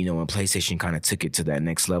you know, when PlayStation kind of took it to that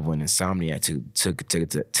next level, and Insomniac took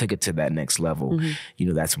it to that next level, you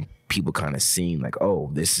know, that's when people kind of seen like, oh,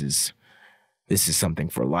 this is something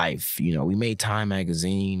for life. You know, we made Time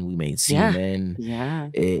Magazine, we made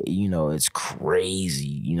CNN. It, you know, it's crazy.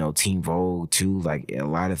 You know, Teen Vogue too. Like a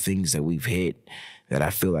lot of things that we've hit that I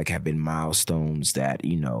feel like have been milestones that,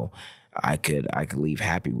 you know, I could leave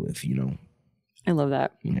happy with, you know. I love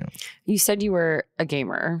that. You know. You said you were a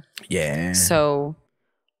gamer. Yeah. So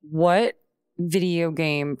what video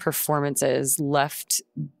game performances left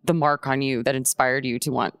the mark on you that inspired you to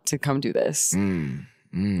want to come do this?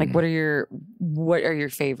 Like what are your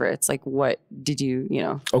favorites? Like what did you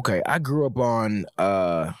know? Okay, I grew up on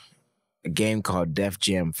a game called Def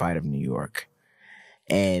Jam Fight of New York.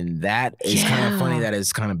 And that is kind of funny that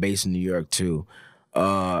it's kind of based in New York too.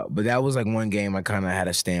 But that was like one game I kind of had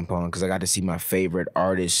a stamp on because I got to see my favorite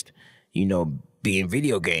artist, you know, be in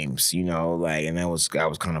video games, you know, like, and that was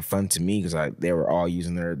kind of fun to me because they were all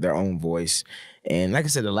using their own voice. And like I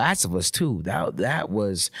said, The Last of Us too. That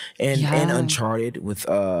was and Uncharted with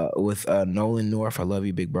Nolan North. I love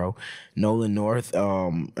you, big bro. Nolan North.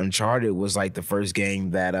 Uncharted was like the first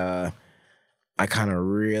game that I kind of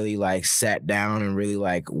really like sat down and really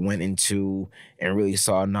like went into and really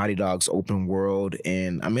saw Naughty Dog's open world.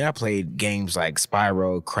 And I mean, I played games like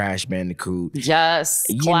Spyro, Crash Bandicoot. Yes,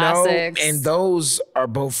 you classics. know, and those are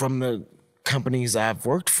both from the companies I've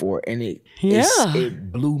worked for, and it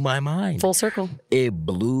blew my mind. Full circle. I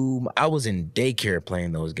was in daycare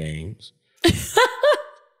playing those games.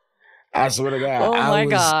 I swear to God. Oh my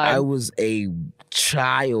God. I was a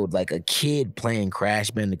child, like a kid playing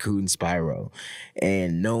Crash Bandicoot and Spyro.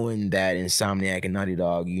 And knowing that Insomniac and Naughty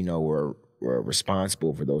Dog, you know, were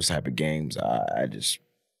responsible for those type of games, I just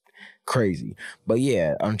crazy. But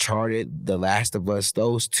yeah, Uncharted, The Last of Us,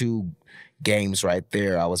 those two games right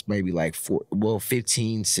there, I was maybe like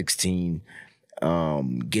 15, 16,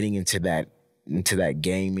 getting into that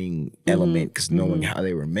gaming element because knowing how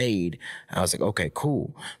they were made, I was like, okay,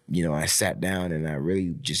 cool. You know, I sat down and I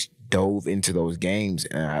really just dove into those games.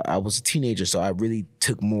 And I was a teenager, so I really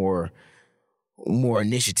took more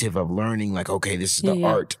initiative of learning, like, okay, this is the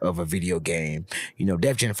art of a video game. You know,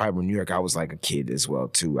 Def Jam Fight with New York, I was like a kid as well,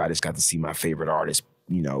 too. I just got to see my favorite artist,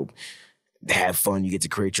 you know, have fun. You get to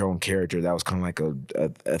create your own character. That was kind of like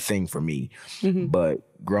a thing for me.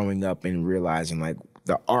 But growing up and realizing, like,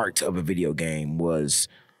 the art of a video game was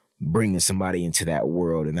bringing somebody into that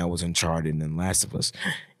world, and that was Uncharted and Last of Us.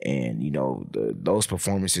 And, you know, those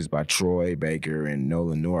performances by Troy Baker and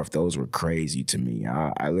Nolan North, those were crazy to me.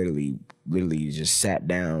 I literally just sat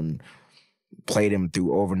down, played them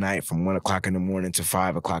through overnight from 1 o'clock in the morning to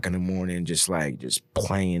 5 o'clock in the morning, just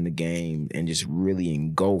playing the game and just really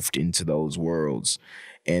engulfed into those worlds.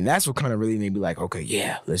 And that's what kind of really made me like, okay,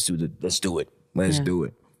 yeah, let's do it. Let's do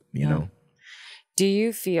it, you know? Do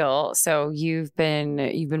you feel, so you've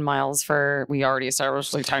been Miles for, we already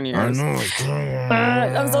established like 10 years. I know, it's crazy.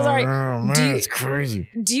 I'm so sorry. It's crazy.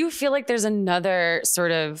 Do you feel like there's another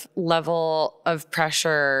sort of level of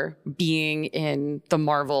pressure being in the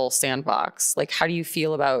Marvel sandbox? Like, how do you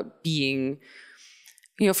feel about being,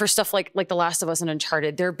 you know, for stuff like The Last of Us and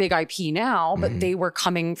Uncharted, they're big IP now, but they were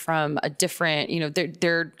coming from a different, you know,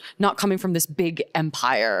 they're not coming from this big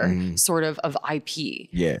empire sort of IP.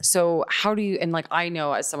 Yeah. So how do you, and like, I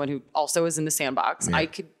know as someone who also is in the sandbox, I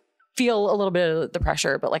could feel a little bit of the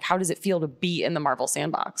pressure, but like, how does it feel to be in the Marvel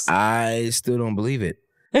sandbox? I still don't believe it.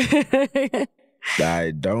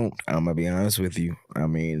 I don't. I'm gonna be honest with you. I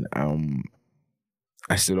mean,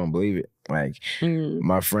 I still don't believe it. Like,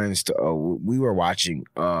 my friends, we were watching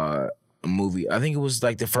a movie. I think it was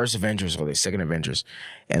like the first Avengers or the second Avengers.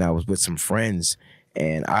 And I was with some friends.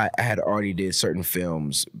 And I had already did certain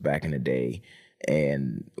films back in the day.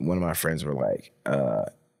 And one of my friends were like,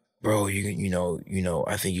 bro, you know,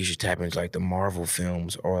 I think you should tap into like the Marvel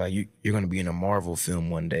films, or like you're going to be in a Marvel film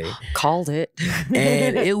one day. Called it.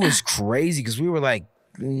 And it was crazy because we were like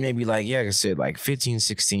maybe like, yeah, like I said, like 15,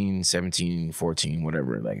 16, 17, 14,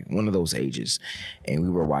 whatever, like one of those ages. And we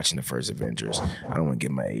were watching the first Avengers. I don't want to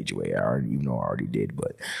give my age away. Even though I already did,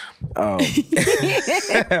 but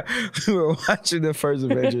we were watching the first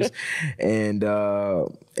Avengers. And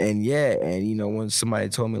yeah, and you know, when somebody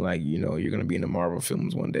told me like, you know, you're gonna be in the Marvel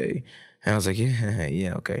films one day, and I was like,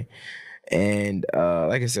 yeah, okay. And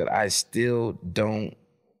like I said, I still don't,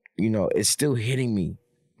 you know, it's still hitting me.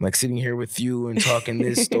 Like sitting here with you and talking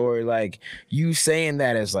this story, like you saying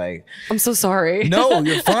that is like, I'm so sorry. No,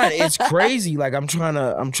 you're fine. It's crazy. Like I'm trying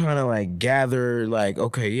to like gather like,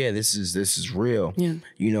 okay, yeah, this is real. Yeah.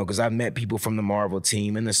 You know, because I've met people from the Marvel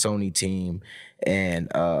team and the Sony team. And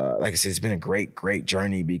like I said, it's been a great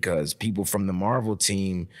journey because people from the Marvel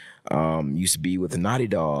team used to be with the Naughty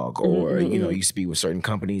Dog or, you know, used to be with certain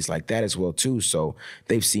companies like that as well too. So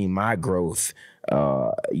they've seen my growth,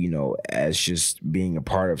 you know, as just being a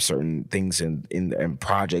part of certain things in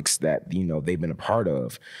projects that, you know, they've been a part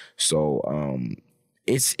of. So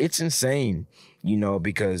it's insane, you know,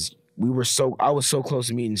 because I was so close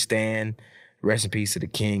to meeting Stan. Rest in peace to the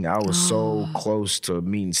King. I was so close to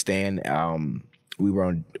meeting Stan. We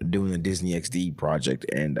were doing the Disney XD project,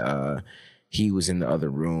 and he was in the other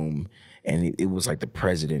room, and it was like the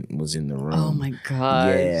president was in the room. Oh my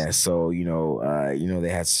God. Yeah. So you know they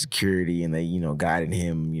had security, and they guided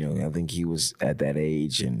him. You know, I think he was at that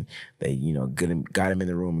age, and they got him in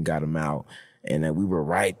the room and got him out. And we were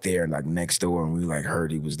right there, like next door, and we like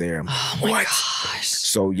heard he was there. Oh my gosh.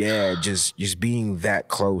 So yeah, just being that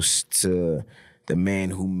close to the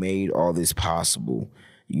man who made all this possible,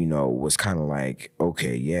 you know, was kind of like,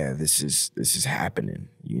 okay, yeah, this is happening.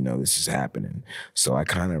 You know, this is happening. So I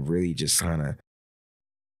kind of really just kind of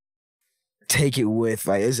take it with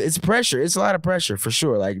like it's pressure. It's a lot of pressure for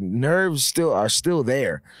sure. Like nerves are still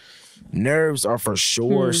there. Nerves are for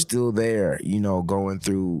sure still there, you know, going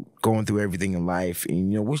through everything in life.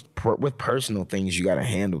 And, you know, with personal things you got to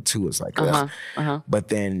handle too. It's like, but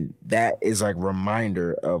then that is like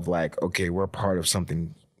reminder of like, okay, we're part of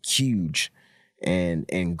something huge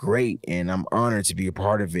and great. And I'm honored to be a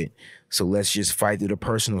part of it. So let's just fight through the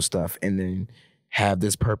personal stuff and then have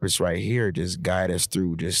this purpose right here just guide us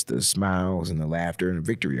through just the smiles and the laughter and the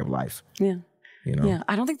victory of life. Yeah. You know? Yeah,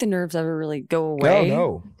 I don't think the nerves ever really go away.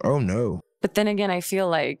 Oh no. But then again, I feel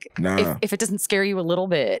like if it doesn't scare you a little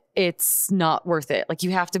bit, it's not worth it. Like you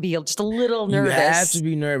have to be just a little nervous. You have to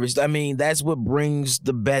be nervous. I mean, that's what brings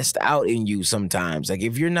the best out in you sometimes. Like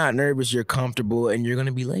if you're not nervous, you're comfortable and you're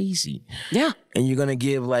gonna be lazy. Yeah. And you're gonna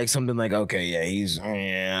give like something like, okay,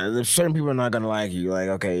 yeah, certain people are not gonna like you. Like,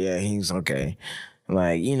 okay, yeah, he's okay.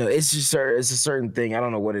 Like, you know, it's a certain thing. I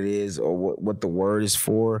don't know what it is or what the word is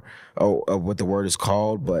for or what the word is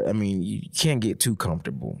called. But, I mean, you can't get too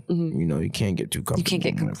comfortable. You know, you can't get too comfortable. You can't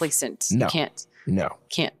get complacent. No. You can't. No.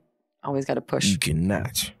 Can't. Always got to push. You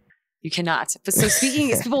cannot. You cannot. But so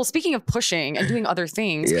speaking of pushing and doing other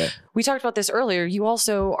things, we talked about this earlier. You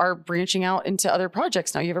also are branching out into other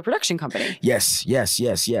projects now. You have a production company. Yes.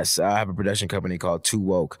 I have a production company called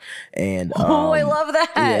 2's, and I love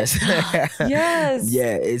that. Yes, yes.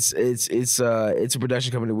 Yeah, it's a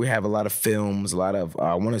production company. We have a lot of films, a lot of.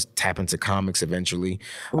 I want to tap into comics eventually.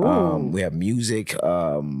 We have music,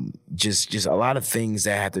 just a lot of things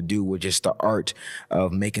that have to do with just the art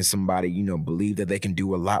of making somebody, you know, believe that they can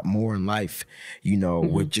do a lot more in life, you know,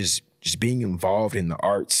 with just being involved in the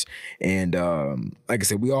arts. And like I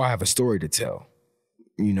said, we all have a story to tell.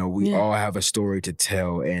 You know, we all have a story to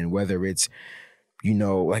tell. And whether it's, you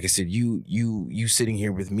know, like I said, you sitting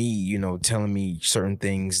here with me, you know, telling me certain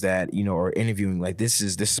things that, you know, or interviewing, like this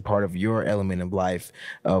is part of your element of life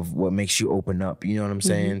of what makes you open up. You know what I'm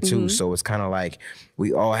saying too? So it's kind of like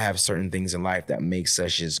we all have certain things in life that makes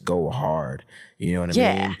us just go hard. You know what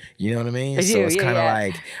I mean? You know what I mean? So it's kind of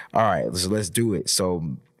like, all right, let's do it.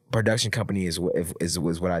 So production company is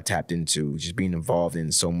what I tapped into, just being involved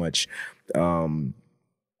in so much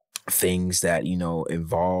things that, you know,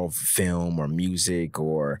 involve film or music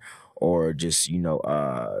or just, you know,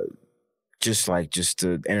 just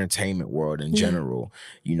the entertainment world in general.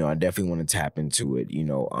 You know, I definitely want to tap into it, you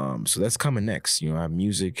know. So that's coming next. You know, I have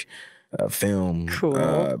music, film,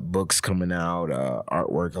 books coming out,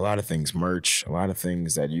 artwork, a lot of things, merch, a lot of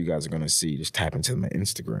things that you guys are going to see. Just tap into my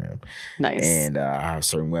Instagram. Nice. And I have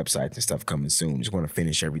certain websites and stuff coming soon. Just want to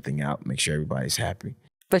finish everything out, make sure everybody's happy.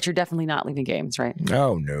 But you're definitely not leaving games, right?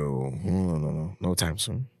 Oh, no time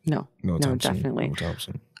soon. No, definitely. No time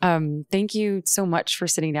soon. Thank you so much for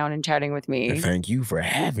sitting down and chatting with me. Thank you for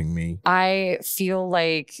having me. I feel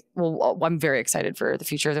like, well, I'm very excited for the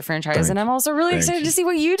future of the franchise, and I'm also really excited to see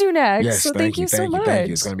what you do next. Yes, so thank you so much. Thank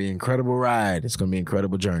you. It's going to be an incredible ride. It's going to be an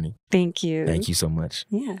incredible journey. Thank you. Thank you so much.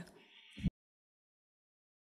 Yeah.